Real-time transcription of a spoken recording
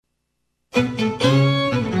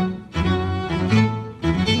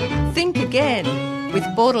Think Again with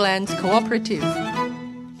Borderlands Cooperative.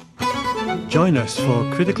 Join us for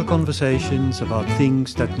critical conversations about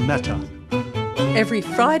things that matter. Every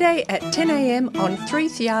Friday at 10 a.m. on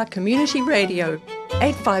 3CR Community Radio,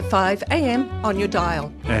 855 AM on your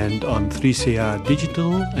dial. And on 3CR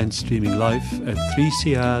Digital and streaming live at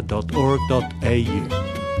 3cr.org.au.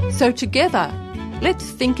 So together,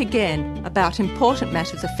 let's think again about important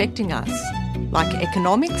matters affecting us, like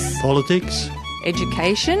economics, Politics,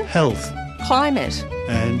 education, health, climate,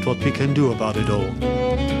 and what we can do about it all.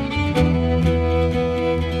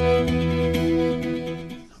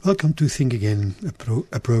 Welcome to Think Again,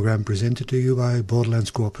 a program presented to you by Borderlands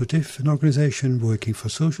Cooperative, an organisation working for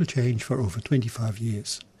social change for over 25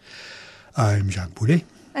 years. I'm Jacques Boulet.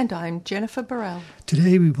 And I'm Jennifer Burrell.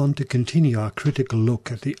 Today we want to continue our critical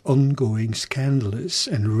look at the ongoing scandalous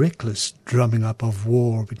and reckless drumming up of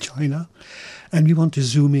war with China, and we want to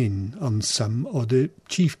zoom in on some of the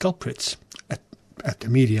chief culprits, at the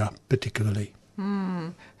media particularly.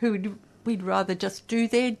 We'd rather just do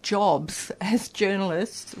their jobs as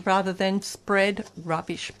journalists rather than spread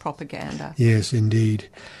rubbish propaganda. Yes, indeed.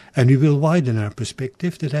 And we will widen our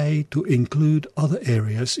perspective today to include other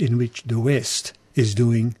areas in which the West is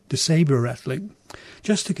doing the sabre rattling,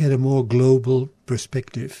 just to get a more global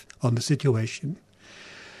perspective on the situation.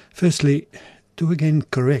 Firstly, to again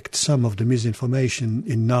correct some of the misinformation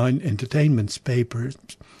in 9 entertainment papers,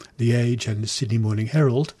 The Age and the Sydney Morning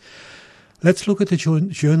Herald, let's look at the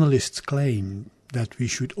journalists' claim that we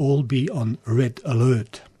should all be on red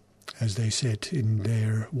alert, as they said in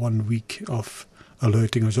their 1 week of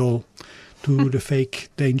alerting us all to the fake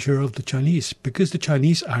danger of the Chinese, because the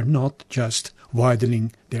Chinese are not just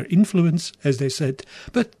widening their influence, as they said,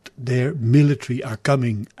 but their military are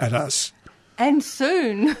coming at us. And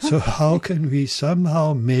soon. So how can we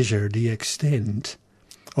somehow measure the extent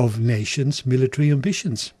of nations' military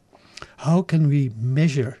ambitions? How can we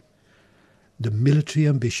measure the military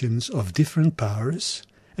ambitions of different powers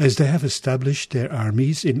as they have established their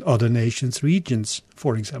armies in other nations' regions,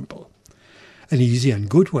 for example? An easy and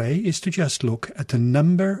good way is to just look at the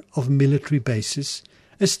number of military bases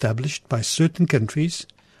established by certain countries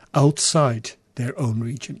outside their own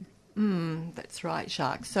region. That's right,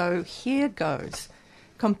 Jacques. So here goes.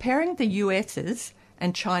 Comparing the US's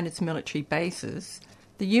and China's military bases,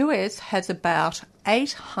 the US has about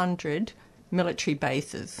 800 military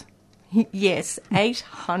bases. Yes,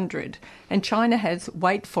 800. And China has,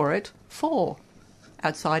 wait for it, 4.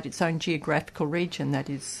 Outside its own geographical region, that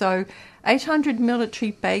is. So 800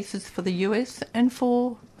 military bases for the US and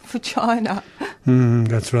 4 for China.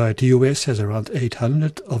 That's right. The US has around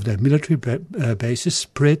 800 of their military bases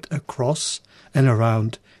spread across and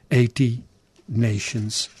around 80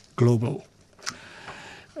 nations global.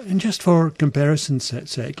 And just for comparison's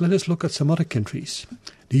sake, let us look at some other countries.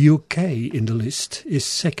 The UK in the list is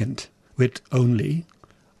second, with only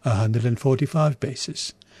 145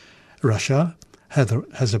 bases. Russia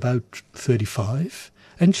has about 35,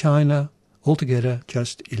 and China altogether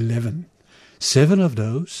just 11. 7 of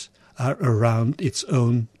those are around its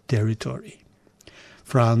own territory.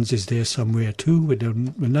 France is there somewhere too, with a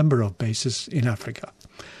number of bases in Africa.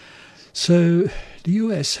 So the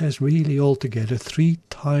US has really altogether 3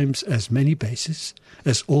 times as many bases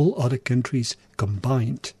as all other countries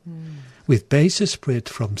combined, with bases spread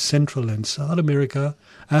from Central and South America,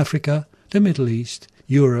 Africa, the Middle East,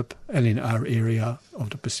 Europe, and in our area of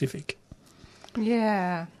the Pacific.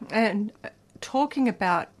 Yeah, and talking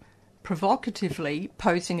about provocatively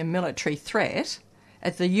posing a military threat,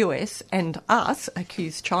 as the US and us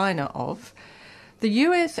accuse China of, the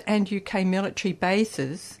US and UK military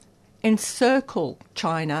bases encircle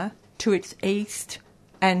China to its east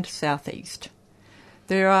and southeast.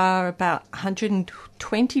 There are about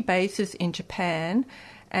 120 bases in Japan,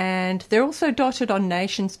 and they're also dotted on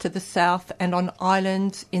nations to the south and on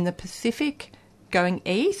islands in the Pacific going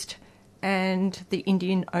east and the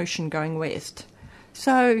Indian Ocean going west.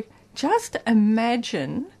 So just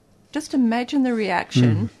imagine the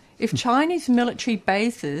reaction if Chinese military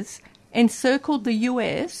bases encircled the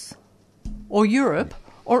US or Europe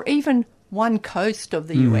or even one coast of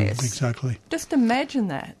the US. Exactly. Just imagine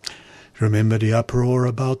that. Remember the uproar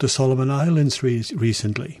about the Solomon Islands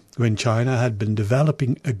recently, when China had been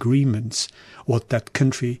developing agreements with that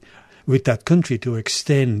country to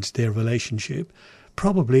extend their relationship,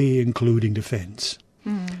 probably including defense.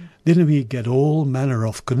 Didn't we get all manner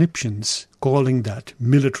of conniptions calling that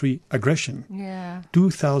military aggression? Yeah.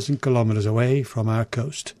 2,000 kilometers away from our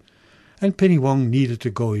coast. And Penny Wong needed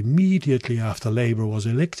to go immediately after Labour was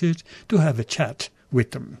elected to have a chat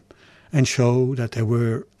with them. and show that they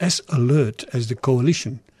were as alert as the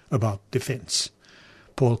coalition about defence.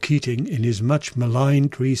 Paul Keating, in his much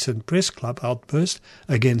maligned recent press club outburst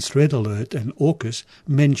against Red Alert and AUKUS,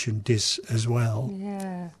 mentioned this as well.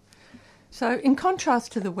 Yeah. So in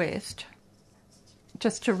contrast to the West,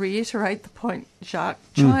 just to reiterate the point, Jacques,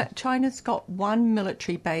 China's got one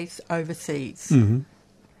military base overseas in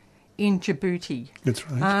Djibouti. That's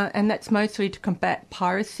right. And that's mostly to combat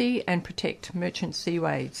piracy and protect merchant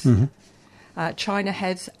seaways. China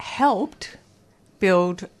has helped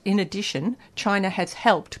build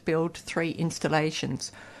 3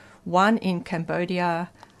 installations, one in Cambodia,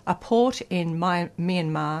 a port in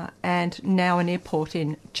Myanmar, and now an airport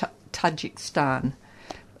in Tajikistan.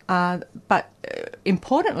 But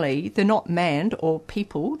importantly, they're not manned or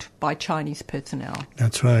peopled by Chinese personnel.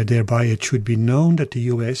 That's right. Thereby it should be known that the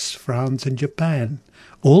US, France and Japan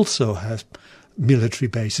also have military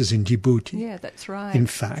bases in Djibouti. Yeah, that's right. In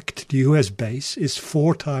fact, the US base is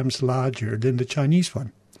 4 times larger than the Chinese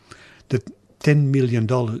one. The $10 million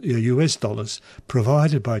US dollars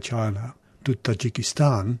provided by China to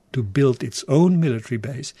Tajikistan to build its own military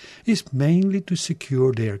base is mainly to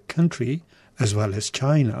secure their country, as well as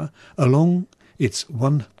China, along its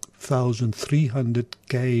 1,300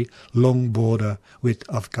 long border with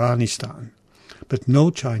Afghanistan. But no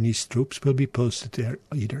Chinese troops will be posted there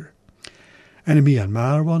either. And the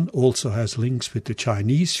Myanmar one also has links with the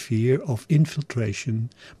Chinese fear of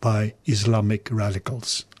infiltration by Islamic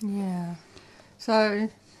radicals. Yeah.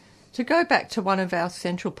 So, to go back to one of our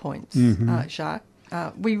central points, Jacques,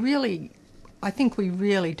 I think we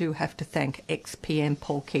really do have to thank ex-PM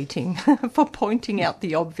Paul Keating for pointing out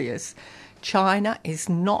the obvious. China is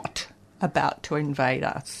not about to invade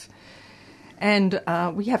us. And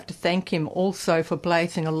we have to thank him also for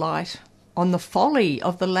blazing a light on the folly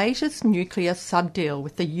of the latest nuclear sub-deal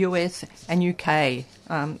with the US and UK,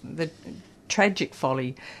 the tragic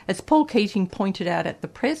folly. As Paul Keating pointed out at the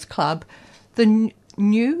press club, the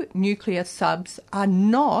new nuclear subs are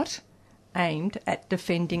not aimed at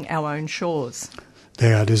defending our own shores.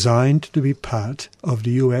 They are designed to be part of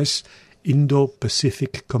the US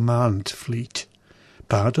Indo-Pacific Command Fleet,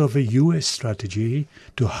 part of a US strategy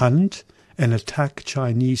to hunt and attack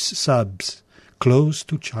Chinese subs close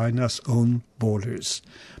to China's own borders,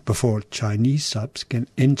 before Chinese subs can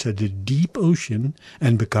enter the deep ocean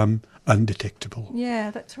and become undetectable. Yeah,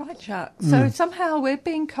 that's right, Jacques. So somehow we're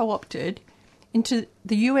being co-opted into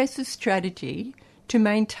the US's strategy to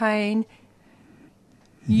maintain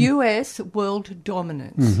US world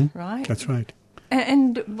dominance, right? That's right.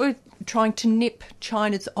 And we're trying to nip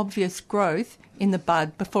China's obvious growth in the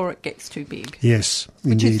bud before it gets too big. Yes,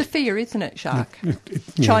 Which indeed. is the fear, isn't it, Jacques? Yes.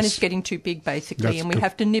 China's getting too big, basically, That's and we good.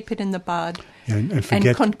 have to nip it in the bud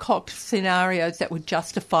and concoct scenarios that would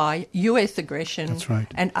justify US aggression. That's right.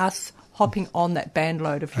 And us hopping on that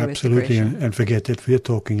bandload of US Absolutely, aggression. and forget that we're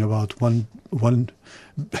talking about one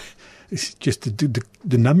it's just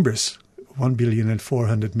the numbers.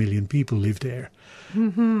 1,400,000,000 people live there.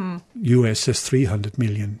 US has 300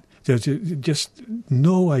 million. There's just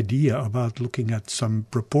no idea about looking at some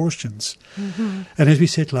proportions. And as we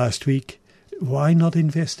said last week, why not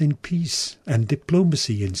invest in peace and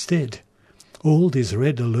diplomacy instead? All this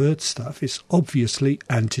red alert stuff is obviously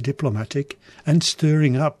anti-diplomatic and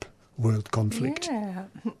stirring up world conflict.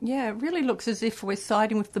 Yeah, it really looks as if we're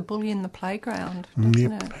siding with the bully in the playground, doesn't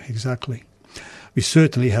Yep, it? exactly. We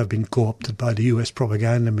certainly have been co-opted by the US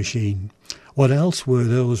propaganda machine. What else were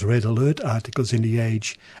those red alert articles in The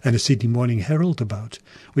Age and the Sydney Morning Herald about,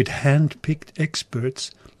 with hand-picked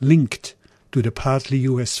experts linked to the partly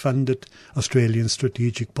US-funded Australian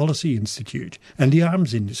Strategic Policy Institute and the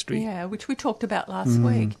arms industry? Yeah, which we talked about last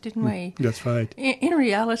week, didn't we? That's right. In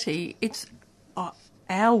reality, it's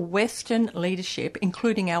our Western leadership,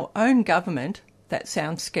 including our own government, that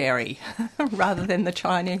sounds scary, rather than the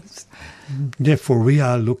Chinese. Therefore, we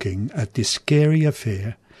are looking at this scary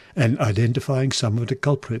affair and identifying some of the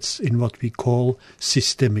culprits in what we call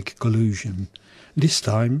systemic collusion. This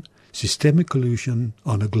time, systemic collusion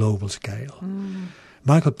on a global scale.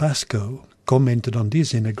 Michael Pascoe commented on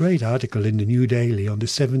this in a great article in the New Daily on the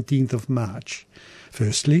 17th of March.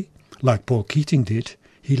 Firstly, like Paul Keating did,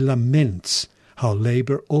 he laments how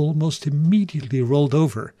Labour almost immediately rolled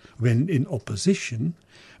over when in opposition,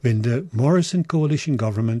 when the Morrison coalition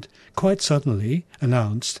government quite suddenly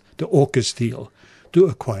announced the AUKUS deal to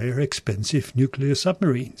acquire expensive nuclear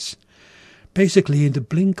submarines. Basically, in the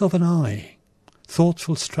blink of an eye,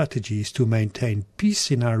 thoughtful strategies to maintain peace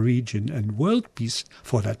in our region and world peace,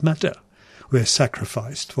 for that matter, were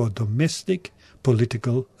sacrificed for domestic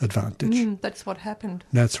political advantage. That's what happened.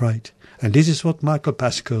 That's right. And this is what Michael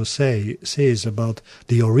Pascoe says about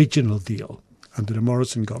the original deal under the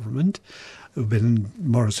Morrison government when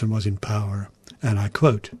Morrison was in power. And I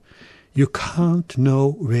quote, "You can't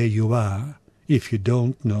know where you are if you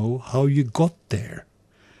don't know how you got there.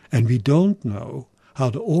 And we don't know how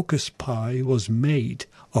the AUKUS pie was made,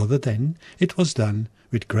 other than it was done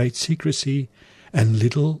with great secrecy and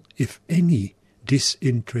little, if any,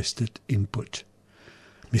 disinterested input."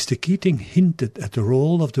 Mr. Keating hinted at the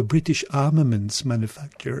role of the British armaments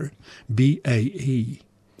manufacturer BAE,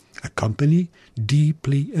 a company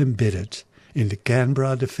deeply embedded in the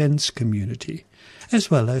Canberra defence community, as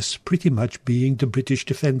well as pretty much being the British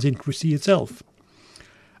defence industry itself.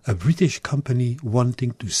 A British company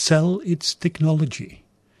wanting to sell its technology.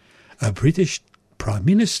 A British Prime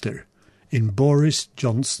Minister in Boris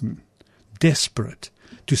Johnson, desperate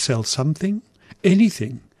to sell something,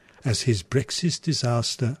 anything, as his Brexit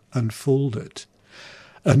disaster unfolded.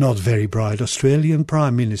 A not very bright Australian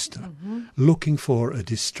Prime Minister looking for a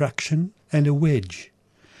distraction and a wedge.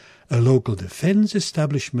 A local defence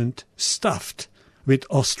establishment stuffed with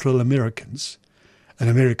Austral-Americans. An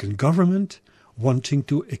American government wanting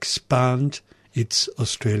to expand its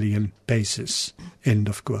Australian bases. End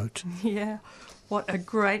of quote. Yeah. What a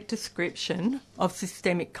great description of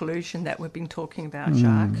systemic collusion that we've been talking about,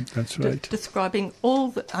 Jacques. That's right. Describing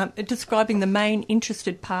the main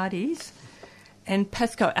interested parties, and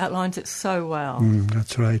Pascoe outlines it so well.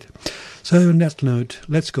 That's right. So on that note,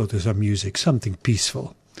 let's go to some music, something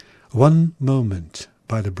peaceful. One Moment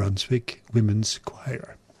by the Brunswick Women's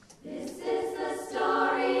Choir.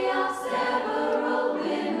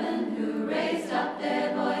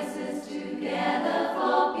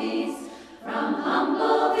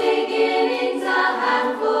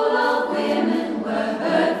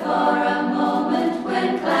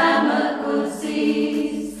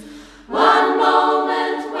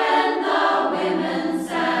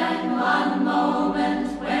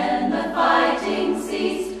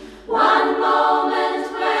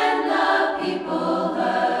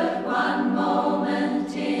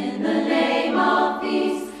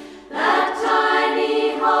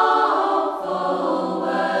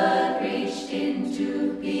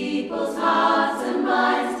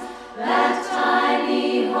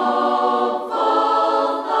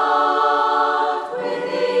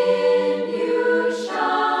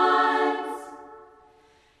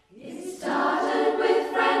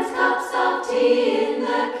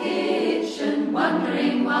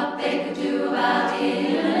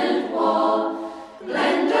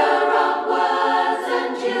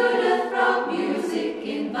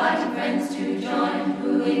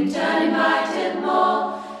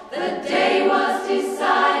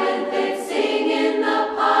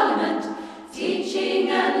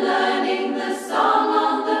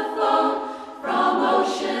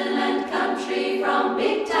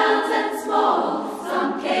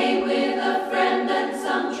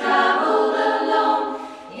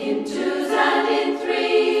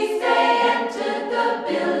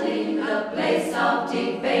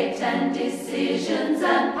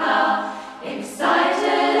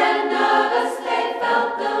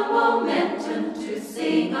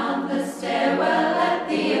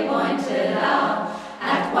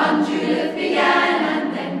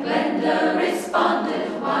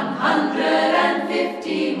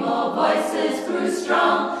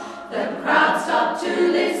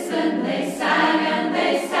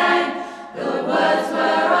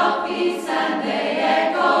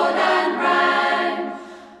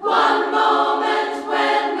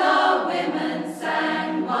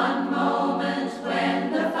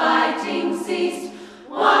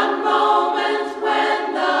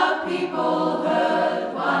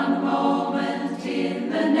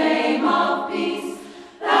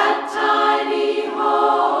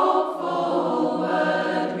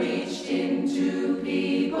 To be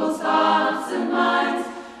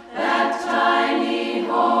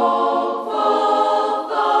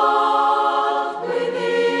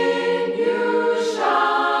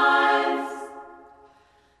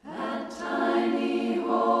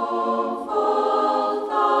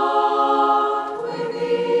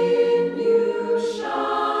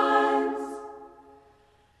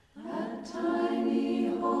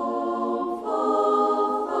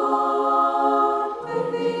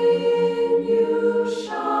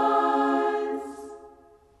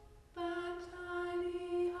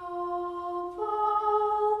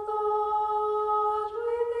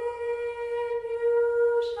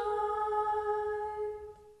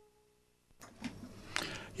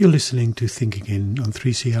You're listening to Think Again on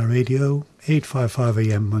 3CR Radio, 855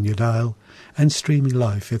 AM on your dial, and streaming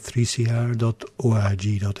live at 3cr.org.au.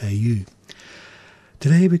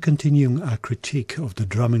 Today we're continuing our critique of the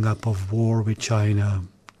drumming up of war with China,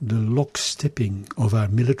 the lockstepping of our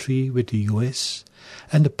military with the US,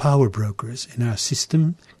 and the power brokers in our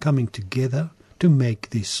system coming together to make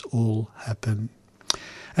this all happen.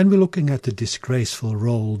 And we're looking at the disgraceful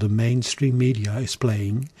role the mainstream media is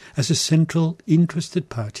playing as a central interested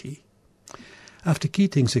party. After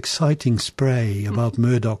Keating's exciting spray about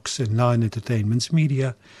Murdoch's and Nine Entertainment's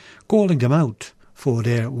media, calling them out for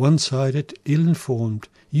their one-sided, ill-informed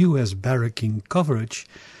US barracking coverage,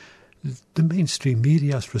 the mainstream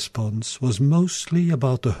media's response was mostly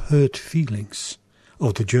about the hurt feelings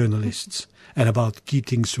of the journalists and about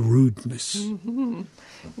Keating's rudeness. Mm-hmm.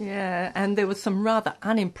 Yeah, and there was some rather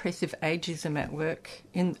unimpressive ageism at work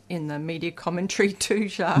in the media commentary too,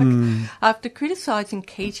 Jacques. After criticising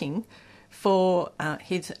Keating for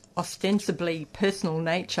his ostensibly personal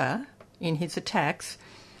nature in his attacks,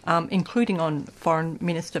 including on Foreign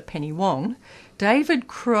Minister Penny Wong, David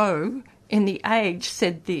Crowe in The Age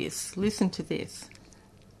said this. Listen to this.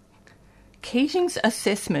 Keating's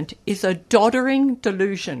assessment is a doddering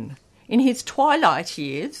delusion. In his twilight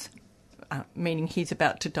years, meaning he's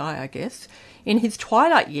about to die, I guess, in his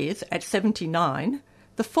twilight years at 79,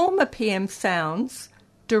 the former PM sounds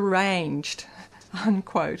deranged,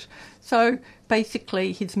 unquote. So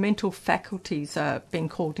basically his mental faculties are being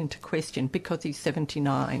called into question because he's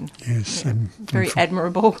 79. Yes. Yeah, very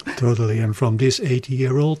admirable. Totally. And from this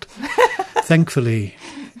 80-year-old, thankfully,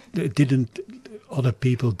 other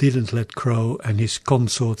people didn't let Crowe and his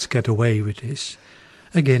consorts get away with this.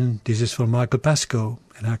 Again, this is from Michael Pascoe,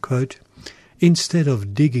 and I quote, "Instead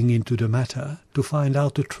of digging into the matter to find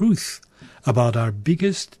out the truth about our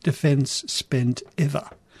biggest defence spend ever,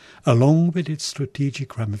 along with its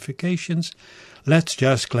strategic ramifications, let's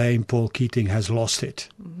just claim Paul Keating has lost it."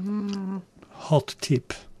 Hot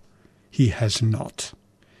tip, he has not.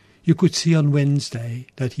 You could see on Wednesday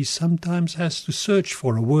that he sometimes has to search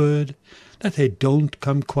for a word, that they don't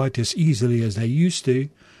come quite as easily as they used to.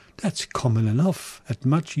 That's common enough at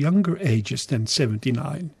much younger ages than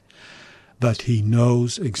 79. But he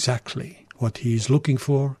knows exactly what he is looking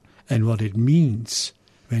for and what it means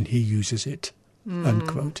when he uses it.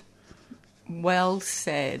 Unquote. Well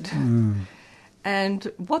said.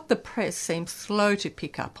 And what the press seems slow to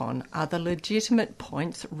pick up on are the legitimate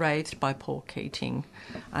points raised by Paul Keating,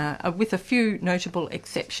 with a few notable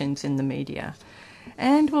exceptions in the media.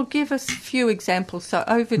 And we'll give us a few examples. So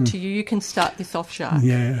over to you. You can start this off, Jacques.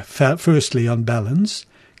 Yeah. Firstly, on balance,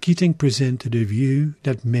 Keating presented a view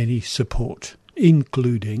that many support,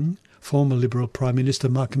 including former Liberal Prime Minister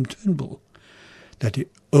Malcolm Turnbull, that the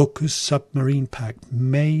AUKUS submarine pact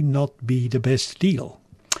may not be the best deal.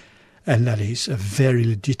 And that is a very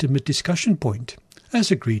legitimate discussion point,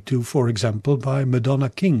 as agreed to, for example, by Madonna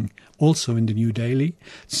King, also in the New Daily,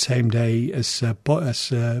 same day as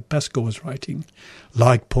Pascoe was writing.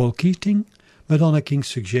 Like Paul Keating, Madonna King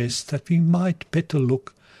suggests that we might better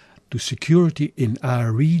look to security in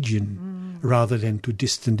our region rather than to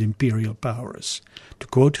distant imperial powers. To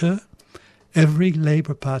quote her, "Every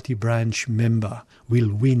Labour Party branch member will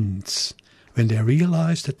wince when they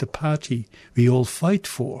realise that the party we all fight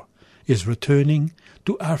for is returning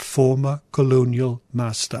to our former colonial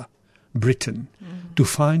master, Britain, to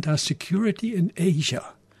find our security in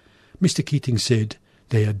Asia." Mr. Keating said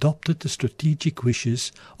they adopted the strategic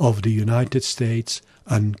wishes of the United States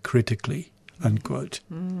uncritically, unquote.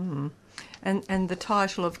 And the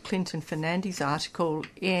title of Clinton Fernandes' article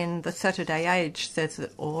in the Saturday Age says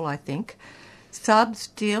it all, I think. Subs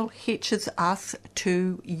deal hitches us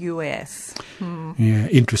to US. Yeah,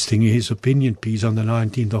 interesting. His opinion piece on the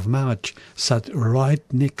 19th of March sat right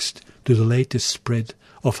next to the latest spread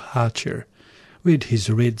of Hatcher, with his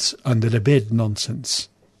Reds under the bed nonsense.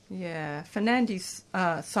 Yeah, Fernandes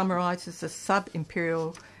summarises the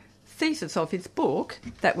sub-imperial thesis of his book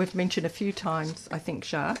that we've mentioned a few times, I think,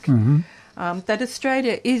 Jacques, that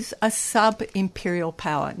Australia is a sub-imperial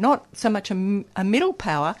power, not so much a middle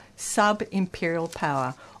power, sub-imperial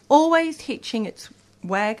power, always hitching its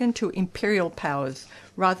wagon to imperial powers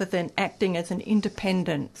rather than acting as an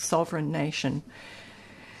independent sovereign nation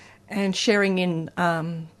and sharing in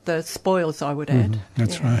the spoils, I would add.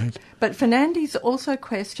 That's right. But Fernandes also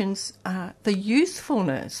questions the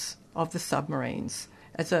usefulness of the submarines,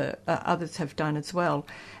 as others have done as well,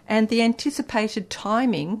 and the anticipated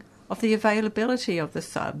timing of the availability of the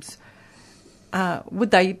subs.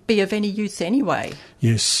 Would they be of any use anyway?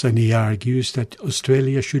 Yes, and he argues that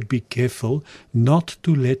Australia should be careful not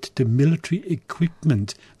to let the military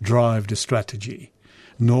equipment drive the strategy.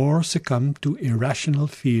 nor succumb to irrational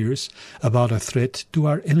fears about a threat to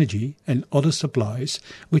our energy and other supplies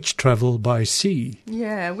which travel by sea.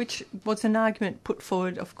 Yeah, which was an argument put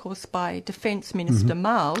forward, of course, by Defence Minister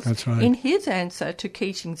Miles That's right. in his answer to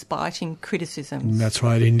Keating's biting criticisms. That's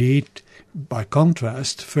right, indeed. By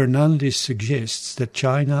contrast, Fernandes suggests that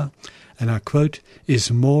China, and I quote,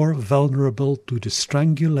 is more vulnerable to the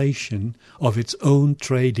strangulation of its own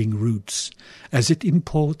trading routes, as it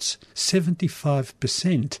imports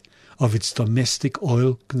 75% of its domestic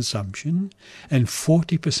oil consumption and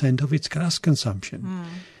 40% of its gas consumption.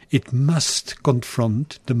 It must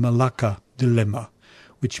confront the Malacca dilemma,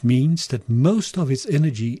 which means that most of its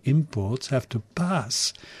energy imports have to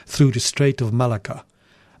pass through the Strait of Malacca,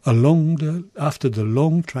 after the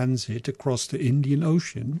long transit across the Indian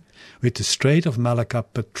Ocean, with the Strait of Malacca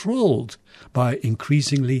patrolled by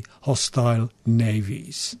increasingly hostile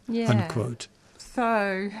navies. Yeah. Unquote.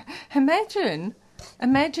 So imagine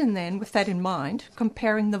then, with that in mind,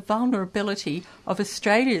 comparing the vulnerability of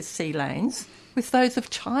Australia's sea lanes with those of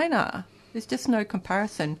China. There's just no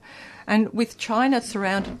comparison. And with China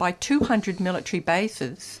surrounded by 200 military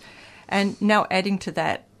bases, and now adding to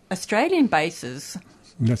that Australian bases,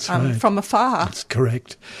 That's right. from afar. That's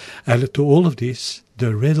correct. And to all of this,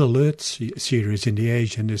 the Red Alert series in The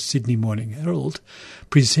Age and the Sydney Morning Herald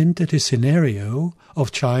presented a scenario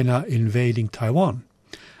of China invading Taiwan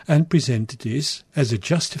and presented this as a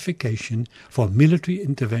justification for military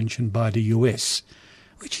intervention by the US,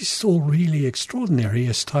 which is all really extraordinary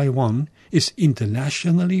as Taiwan is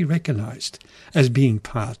internationally recognized as being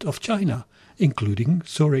part of China, including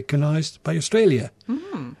so recognized by Australia.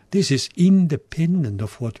 This is independent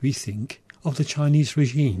of what we think of the Chinese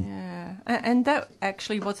regime. Yeah, and that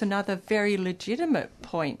actually was another very legitimate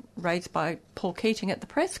point raised by Paul Keating at the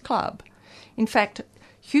Press Club. In fact,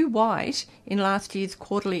 Hugh White, in last year's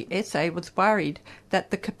quarterly essay, was worried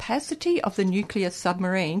that the capacity of the nuclear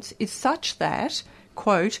submarines is such that,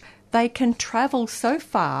 quote, they can travel so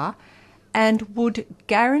far and would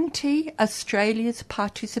guarantee Australia's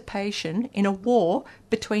participation in a war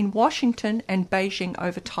between Washington and Beijing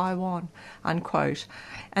over Taiwan, unquote.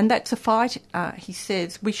 And that's a fight, he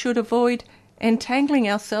says, we should avoid entangling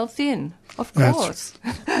ourselves in, of course.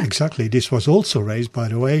 Exactly. This was also raised, by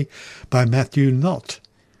the way, by Matthew Knott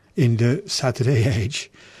in the Saturday Age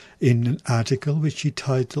in an article which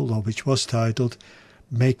was titled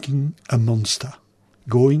Making a Monster,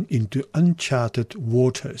 Going into Uncharted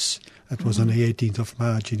Waters. That was on the 18th of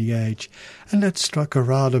March in The Age. And that struck a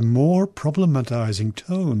rather more problematizing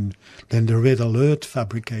tone than the Red Alert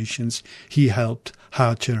fabrications he helped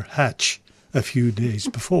Archer hatch a few days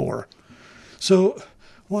before. So,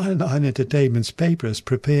 while Nine Entertainment's papers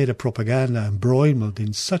prepared a propaganda embroilment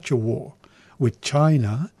in such a war with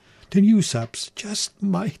China, the news hubs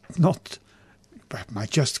might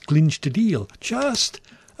just clinch the deal, just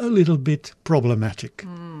a little bit problematic.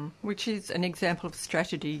 Which is an example of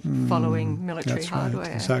strategy following military that's hardware.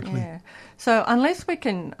 Right, exactly. Yeah. So unless we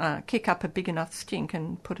can kick up a big enough stink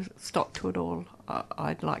and put a stop to it all,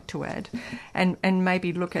 I'd like to add, and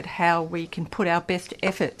maybe look at how we can put our best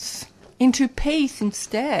efforts into peace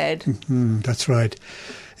instead. That's right.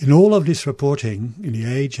 In all of this reporting, in The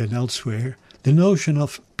Age and elsewhere, the notion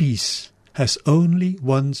of peace has only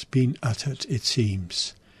once been uttered, it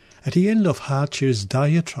seems. At the end of Archer's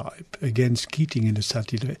diatribe against Keating in the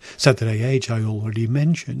Saturday Age I already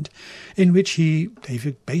mentioned, in which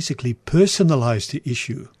David basically personalized the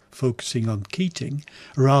issue, focusing on Keating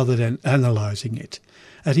rather than analyzing it.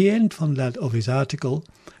 At the end of his article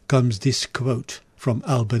comes this quote from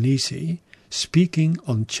Albanese, speaking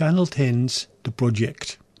on Channel 10's The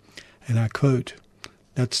Project. And I quote,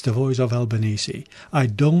 that's the voice of Albanese, "I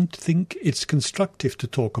don't think it's constructive to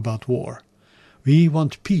talk about war. We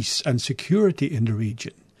want peace and security in the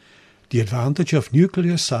region. The advantage of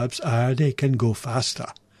nuclear subs are they can go faster.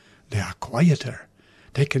 They are quieter.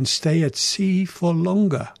 They can stay at sea for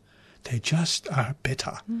longer. They just are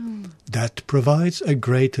better. That provides a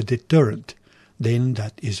greater deterrent. Then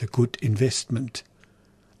that is a good investment."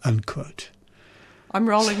 Unquote. I'm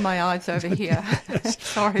rolling my eyes over here.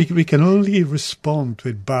 Sorry. We can only respond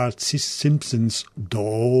with Bart Simpson's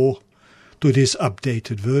 "Daw" to this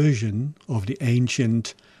updated version of the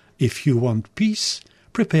ancient "If you want peace,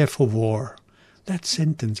 prepare for war." That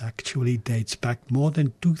sentence actually dates back more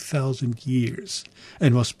than 2,000 years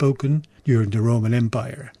and was spoken during the Roman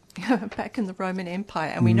Empire. Back in the Roman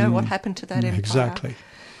Empire, and we know what happened to that empire. Exactly.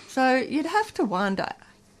 So you'd have to wonder,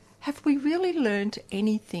 have we really learned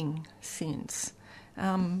anything since?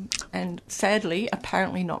 And sadly,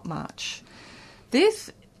 apparently not much. This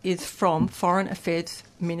is from Foreign Affairs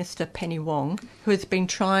Minister Penny Wong, who has been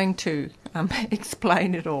trying to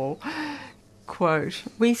explain it all. Quote,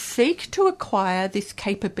 "We seek to acquire this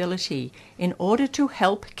capability in order to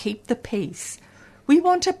help keep the peace. We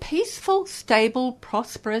want a peaceful, stable,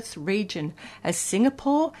 prosperous region as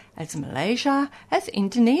Singapore, as Malaysia, as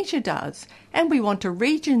Indonesia does. And we want a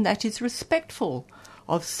region that is respectful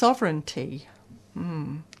of sovereignty."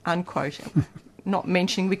 Unquote. Not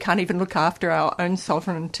mentioning we can't even look after our own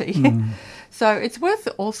sovereignty. So it's worth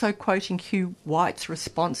also quoting Hugh White's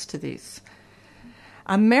response to this.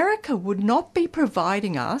 "America would not be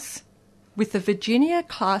providing us with the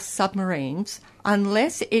Virginia-class submarines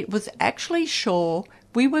unless it was actually sure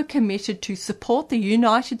we were committed to support the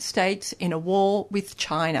United States in a war with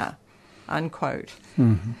China." Unquote.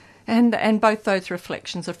 And both those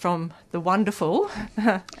reflections are from the wonderful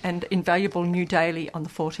and invaluable New Daily on the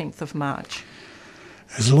 14th of March.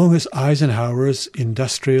 As long as Eisenhower's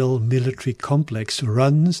industrial military complex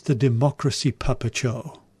runs the democracy puppet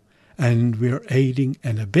show, and we're aiding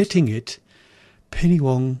and abetting it, Penny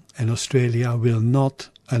Wong and Australia will not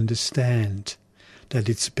understand that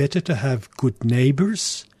it's better to have good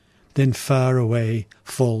neighbours than far away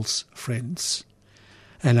false friends.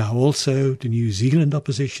 And now also the New Zealand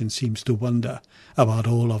opposition seems to wonder about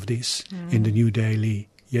all of this in the New Daily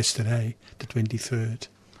yesterday, the 23rd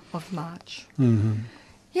of March.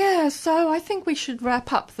 Yeah, so I think we should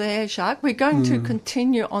wrap up there, Jacques. We're going to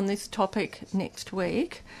continue on this topic next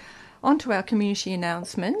week. On to our community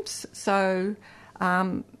announcements. So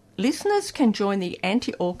listeners can join the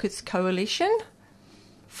Anti-AUKUS Coalition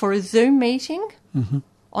for a Zoom meeting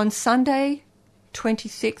on Sunday,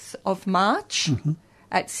 26th of March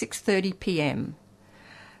at 6:30 p.m.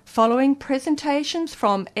 Following presentations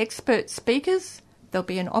from expert speakers, there'll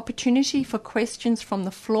be an opportunity for questions from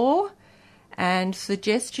the floor and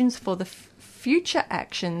suggestions for the future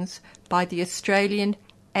actions by the Australian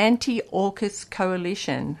Anti-AUKUS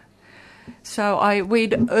Coalition. So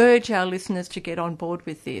we'd urge our listeners to get on board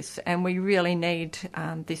with this, and we really need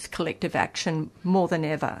this collective action more than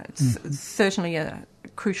ever. It's certainly a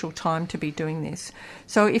crucial time to be doing this.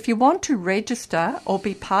 So if you want to register or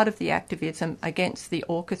be part of the activism against the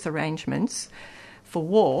AUKUS arrangements for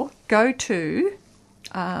war, go to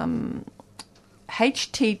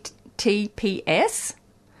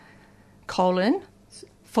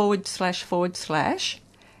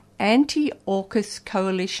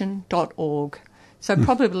So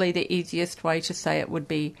probably the easiest way to say it would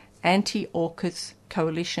be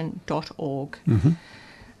antiaukuscoalition.org.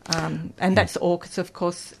 And that's AUKUS, of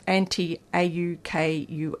course,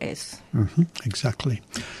 anti-AUKUS. Exactly.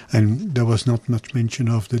 And there was not much mention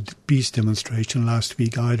of the peace demonstration last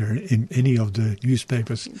week either in any of the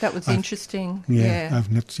newspapers. That was interesting. Yeah,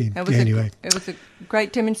 I've not seen it. Anyway. It was a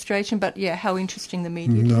great demonstration, but yeah, how interesting the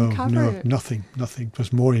media didn't cover it. Nothing. It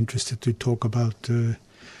was more interested to talk about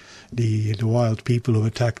the wild people who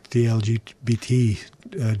attacked the LGBT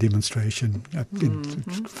demonstration.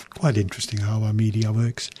 It's quite interesting how our media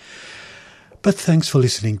works. But thanks for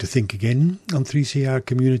listening to Think Again on 3CR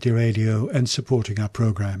Community Radio and supporting our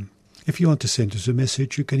programme. If you want to send us a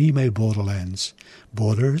message, you can email Borderlands,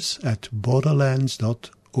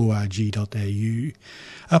 borders@borderlands.org.au.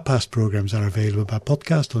 Our past programmes are available by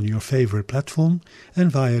podcast on your favourite platform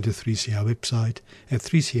and via the 3CR website at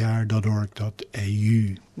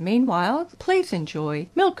 3cr.org.au. Meanwhile, please enjoy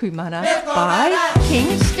Milku Mana by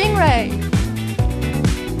King Stingray.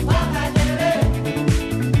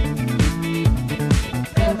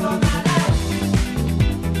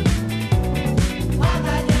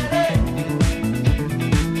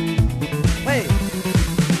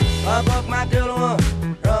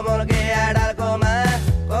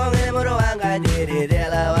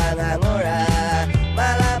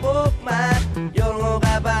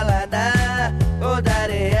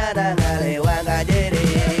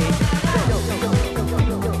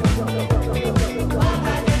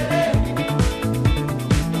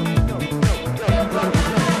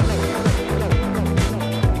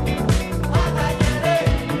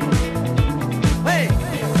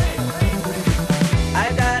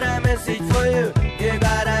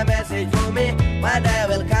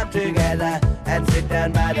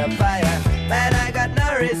 Down by the fire, man, I got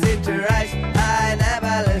no reason to rise. I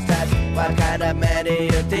never lose touch. What kind of man do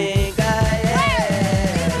you think I am?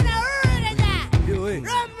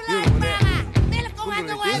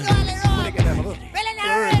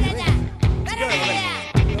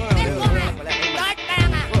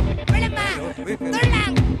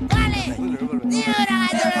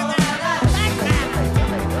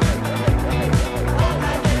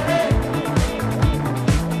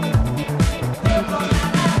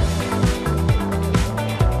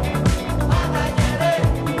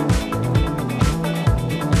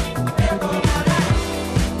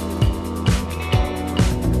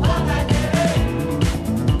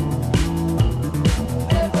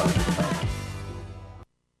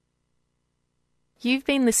 You've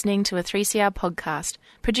been listening to a 3CR podcast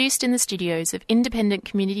produced in the studios of independent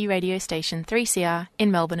community radio station 3CR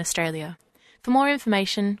in Melbourne, Australia. For more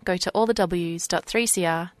information, go to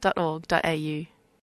allthews.3cr.org.au.